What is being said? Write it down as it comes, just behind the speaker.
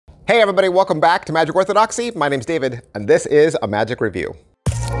Hey everybody, welcome back to Magic Orthodoxy. My name's David, and this is a Magic Review.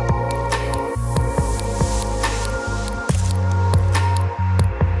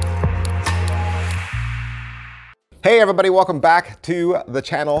 Hey everybody, welcome back to the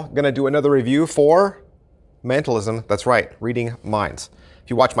channel. Gonna do another review for mentalism. That's right, reading minds. If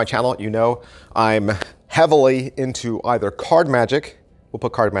you watch my channel, you know I'm heavily into either card magic, we'll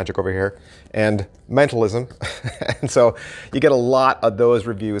put card magic over here, and mentalism. And so you get a lot of those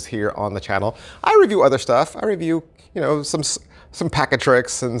reviews here on the channel. I review other stuff. I review, some packet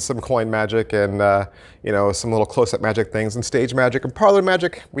tricks and some coin magic and, some little close-up magic things and stage magic and parlor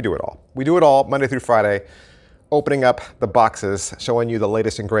magic. We do it all. We do it all Monday through Friday, opening up the boxes, showing you the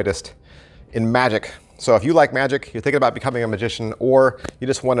latest and greatest in magic. So if you like magic, you're thinking about becoming a magician, or you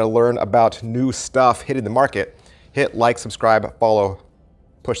just want to learn about new stuff hitting the market, hit like, subscribe, follow,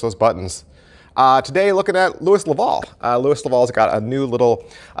 push those buttons. Today, looking at Lewis LeVal. Lewis LeVal's got a new little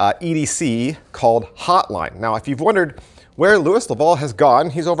EDC called Hotline. Now, if you've wondered where Lewis LeVal has gone,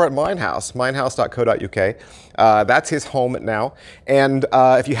 he's over at Mindhouse, mindhouse.co.uk. That's his home now. And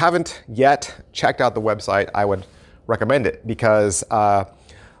if you haven't yet checked out the website, I would recommend it because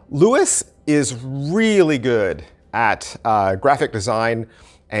Lewis is really good at graphic design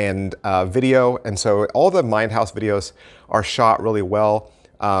and video. And so all the Mindhouse videos are shot really well.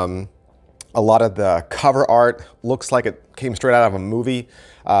 A lot of the cover art looks like it came straight out of a movie.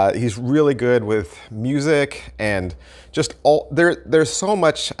 He's really good with music and just there's so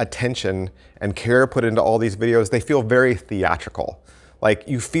much attention and care put into all these videos. They feel very theatrical. Like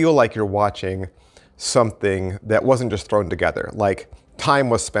you feel like you're watching something that wasn't just thrown together. Like time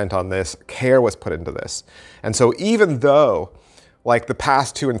was spent on this, care was put into this. And so even though like the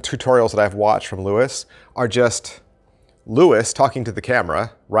past two tutorials that I've watched from Lewis are just Lewis talking to the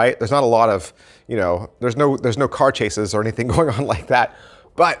camera, right? There's not a lot of, there's no car chases or anything going on like that,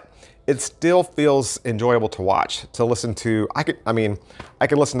 but it still feels enjoyable to watch, to listen to. I could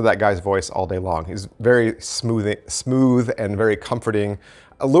listen to that guy's voice all day long. He's very smooth and very comforting.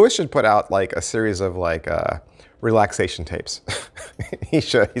 Lewis should put out like a series of like relaxation tapes. He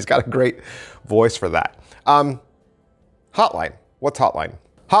should. He's got a great voice for that. Hotline. What's Hotline?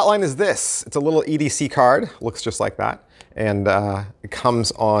 Hotline is this. It's a little EDC card. Looks just like that. And it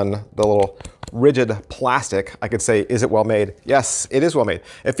comes on the little rigid plastic. I could say, is it well made? Yes, it is well made.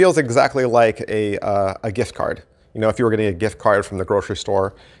 It feels exactly like a gift card. If you were getting a gift card from the grocery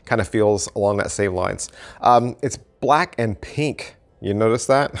store, kind of feels along that same lines. It's black and pink. You notice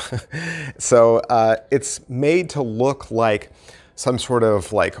that? So it's made to look like some sort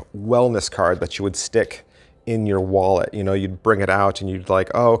of like wellness card that you would stick in your wallet. You'd bring it out and you'd like,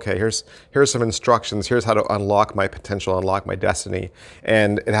 oh, okay, here's some instructions. Here's how to unlock my potential, unlock my destiny.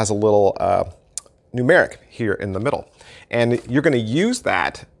 And it has a little numeric here in the middle. And you're going to use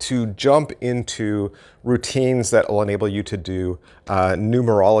that to jump into routines that will enable you to do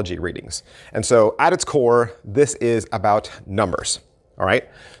numerology readings. And so at its core, this is about numbers. All right.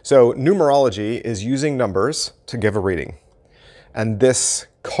 So numerology is using numbers to give a reading. And this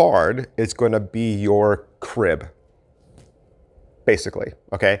card is going to be your crib, basically,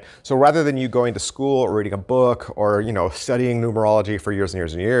 okay? So rather than you going to school or reading a book or, studying numerology for years and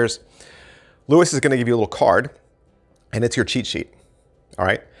years and years, Lewis is going to give you a little card, and it's your cheat sheet, all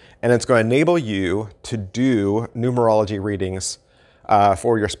right? And it's going to enable you to do numerology readings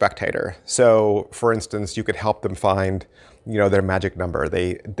for your spectator. So, for instance, you could help them find their magic number.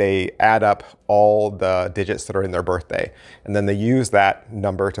 They add up all the digits that are in their birthday, and then they use that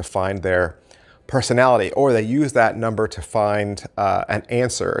number to find their personality, or they use that number to find an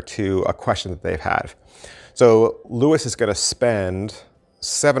answer to a question that they've had. So Lewis is going to spend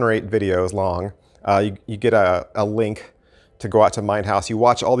 7 or 8 videos long. You get a link to go out to Mindhouse. You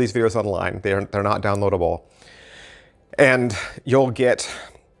watch all these videos online. They're not downloadable. And you'll get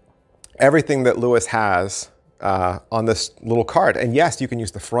everything that Lewis has on this little card. And yes, you can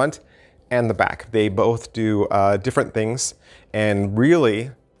use the front and the back. They both do different things. And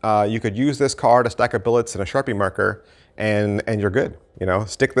really, you could use this card, a stack of billets, and a Sharpie marker, and you're good.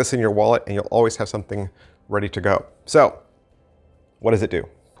 Stick this in your wallet, and you'll always have something ready to go. So, what does it do?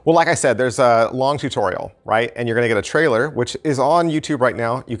 Well, like I said, there's a long tutorial, right? And you're going to get a trailer, which is on YouTube right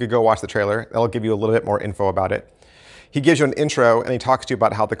now. You could go watch the trailer. That'll give you a little bit more info about it. He gives you an intro, and he talks to you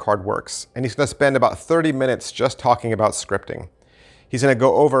about how the card works. And he's going to spend about 30 minutes just talking about scripting. He's going to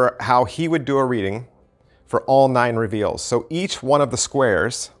go over how he would do a reading for all 9 reveals. So each one of the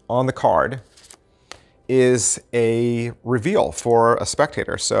squares on the card is a reveal for a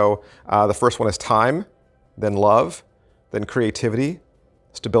spectator. So the first one is time, then love, then creativity,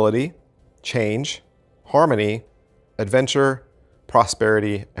 stability, change, harmony, adventure,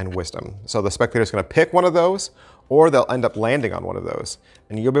 prosperity, and wisdom. So the spectator is going to pick one of those, or they'll end up landing on one of those.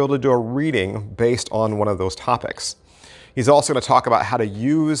 And you'll be able to do a reading based on one of those topics. He's also going to talk about how to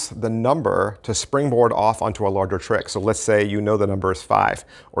use the number to springboard off onto a larger trick. So let's say you know the number is 5,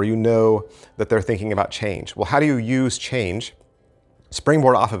 or you know that they're thinking about change. Well, how do you use change,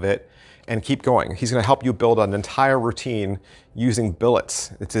 springboard off of it, and keep going? He's going to help you build an entire routine using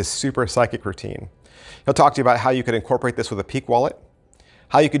billets. It's a super psychic routine. He'll talk to you about how you could incorporate this with a peak wallet,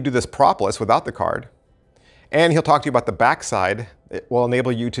 how you could do this propless without the card, and he'll talk to you about the backside. It will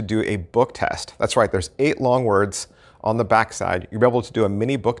enable you to do a book test. That's right, there's 8 long words on the backside. You'll be able to do a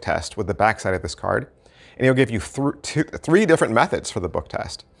mini book test with the backside of this card, and he'll give you 3 different methods for the book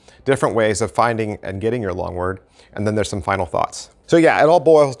test, different ways of finding and getting your long word, and then there's some final thoughts. So yeah, it all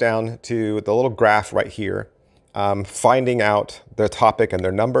boils down to the little graph right here, finding out their topic and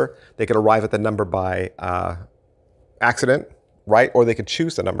their number. They could arrive at the number by accident, right? Or they could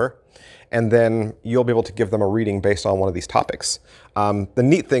choose the number, and then you'll be able to give them a reading based on one of these topics. The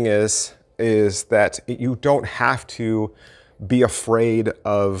neat thing is that you don't have to be afraid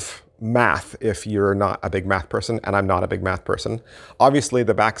of math if you're not a big math person, and I'm not a big math person. Obviously,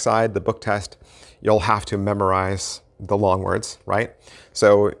 the backside, the book test, you'll have to memorize the long words, right?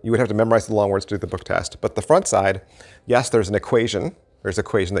 So you would have to memorize the long words to do the book test. But the front side, yes, there's an equation. There's an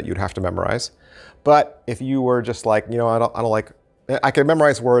equation that you'd have to memorize. But if you were just like, you know, I don't like, I can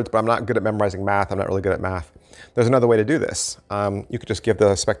memorize words, but I'm not good at memorizing math. I'm not really good at math. There's another way to do this. You could just give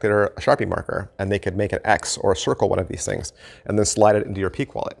the spectator a Sharpie marker, and they could make an X or circle one of these things, and then slide it into your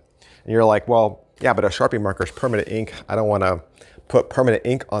peak wallet. And you're like, well, yeah, but a Sharpie marker is permanent ink. I don't want to put permanent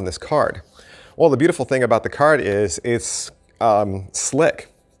ink on this card. Well, the beautiful thing about the card is it's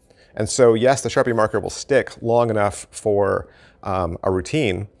slick. And so, yes, the Sharpie marker will stick long enough for a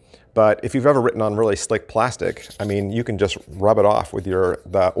routine. But if you've ever written on really slick plastic, I mean, you can just rub it off with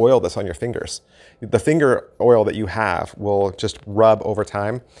the oil that's on your fingers. The finger oil that you have will just rub over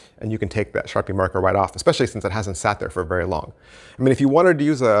time, and you can take that Sharpie marker right off, especially since it hasn't sat there for very long. I mean, if you wanted to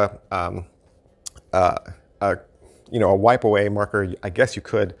use a wipe away marker, I guess you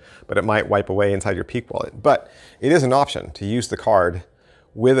could, but it might wipe away inside your peak wallet. But it is an option to use the card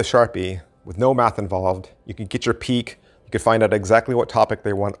with a Sharpie with no math involved. You can get your peak, you can find out exactly what topic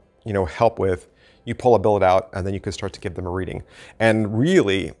they want, help with. You pull a billet out, and then you can start to give them a reading. And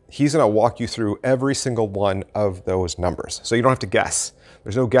really, he's going to walk you through every single one of those numbers. So you don't have to guess.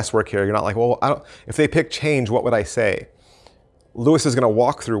 There's no guesswork here. You're not like, well, if they pick change, what would I say? Lewis is going to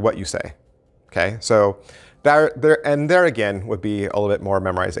walk through what you say. Okay, so there again would be a little bit more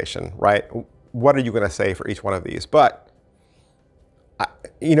memorization, right? What are you going to say for each one of these? But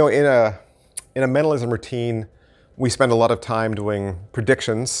in a mentalism routine, we spend a lot of time doing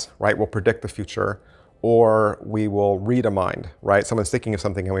predictions, right? We'll predict the future, or we will read a mind, right? Someone's thinking of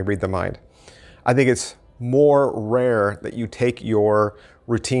something and we read the mind. I think it's more rare that you take your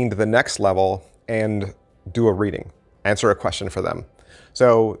routine to the next level and do a reading, answer a question for them.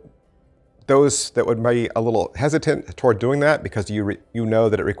 So those that would be a little hesitant toward doing that because you know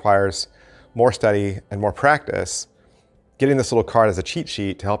that it requires more study and more practice, getting this little card as a cheat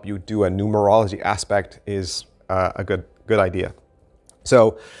sheet to help you do a numerology aspect is a good idea.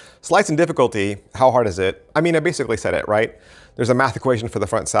 So slights and difficulty, how hard is it? I mean, I basically said it, right? There's a math equation for the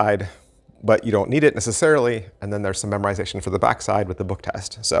front side, but you don't need it necessarily. And then there's some memorization for the back side with the book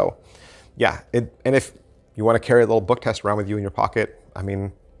test. So yeah, and if you want to carry a little book test around with you in your pocket, I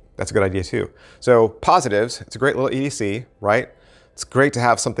mean, that's a good idea too. So positives, it's a great little EDC, right? It's great to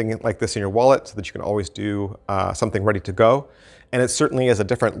have something like this in your wallet so that you can always do something ready to go. And it certainly is a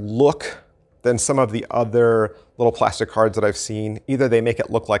different look than some of the other little plastic cards that I've seen. Either they make it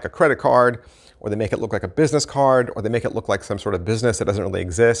look like a credit card, or they make it look like a business card, or they make it look like some sort of business that doesn't really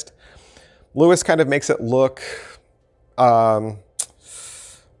exist. Lewis kind of makes it look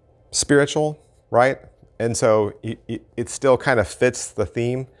spiritual, right? And so it still kind of fits the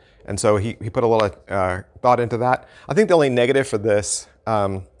theme. And so he put a lot of thought into that. I think the only negative for this,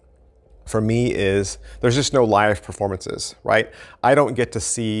 for me, is there's just no live performances, right? I don't get to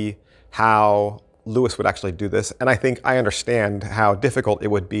see how Lewis would actually do this. And I think I understand how difficult it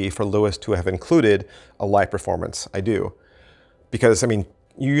would be for Lewis to have included a live performance. I do. Because, I mean,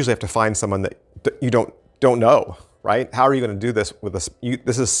 you usually have to find someone that you don't know, right? How are you going to do this with this?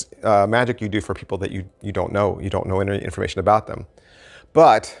 This is magic you do for people that you don't know. You don't know any information about them.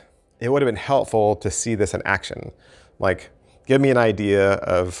 But it would have been helpful to see this in action. Like, give me an idea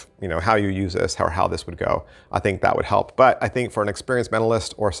of, how you use this, how this would go. I think that would help. But I think for an experienced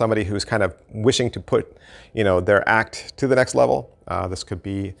mentalist or somebody who's kind of wishing to put, their act to the next level, this could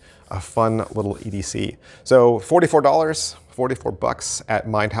be a fun little EDC. So $44, $44 at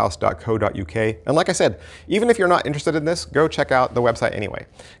mindhouse.co.uk. And like I said, even if you're not interested in this, go check out the website anyway.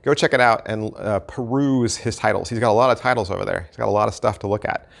 Go check it out and peruse his titles. He's got a lot of titles over there. He's got a lot of stuff to look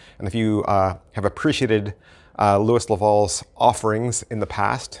at. And if you have appreciated Lewis LeVal's offerings in the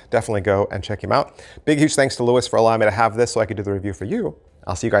past, definitely go and check him out. Big, huge thanks to Lewis for allowing me to have this so I could do the review for you.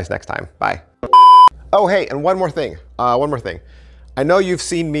 I'll see you guys next time. Bye. Oh, hey, and one more thing. I know you've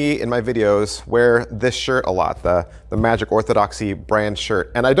seen me in my videos wear this shirt a lot, the Magic Orthodoxy brand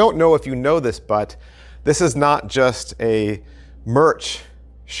shirt. And I don't know if you know this, but this is not just a merch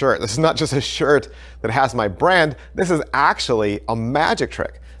shirt. This is not just a shirt that has my brand. This is actually a magic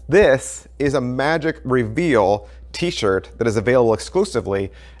trick. This is a magic reveal t-shirt that is available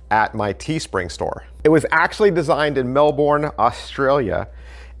exclusively at my Teespring store. It was actually designed in Melbourne, Australia,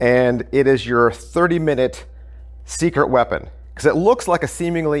 and it is your 30-minute secret weapon. Because it looks like a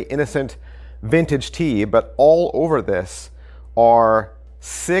seemingly innocent vintage tee, but all over this are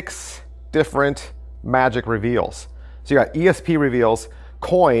 6 different magic reveals. So you got ESP reveals,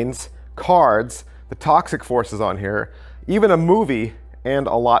 coins, cards, the toxic forces on here, even a movie, and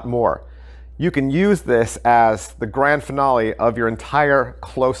a lot more. You can use this as the grand finale of your entire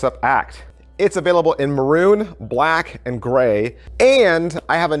close-up act. It's available in maroon, black, and gray. And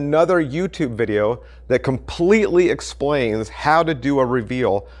I have another YouTube video that completely explains how to do a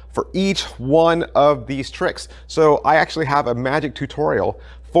reveal for each one of these tricks. So I actually have a magic tutorial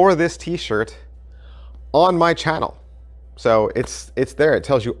for this t-shirt on my channel. So it's there. It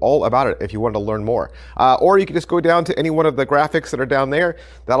tells you all about it if you want to learn more. Or you can just go down to any one of the graphics that are down there.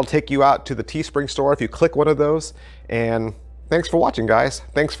 That'll take you out to the Teespring store if you click one of those. And thanks for watching, guys.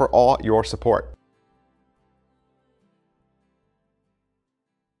 Thanks for all your support.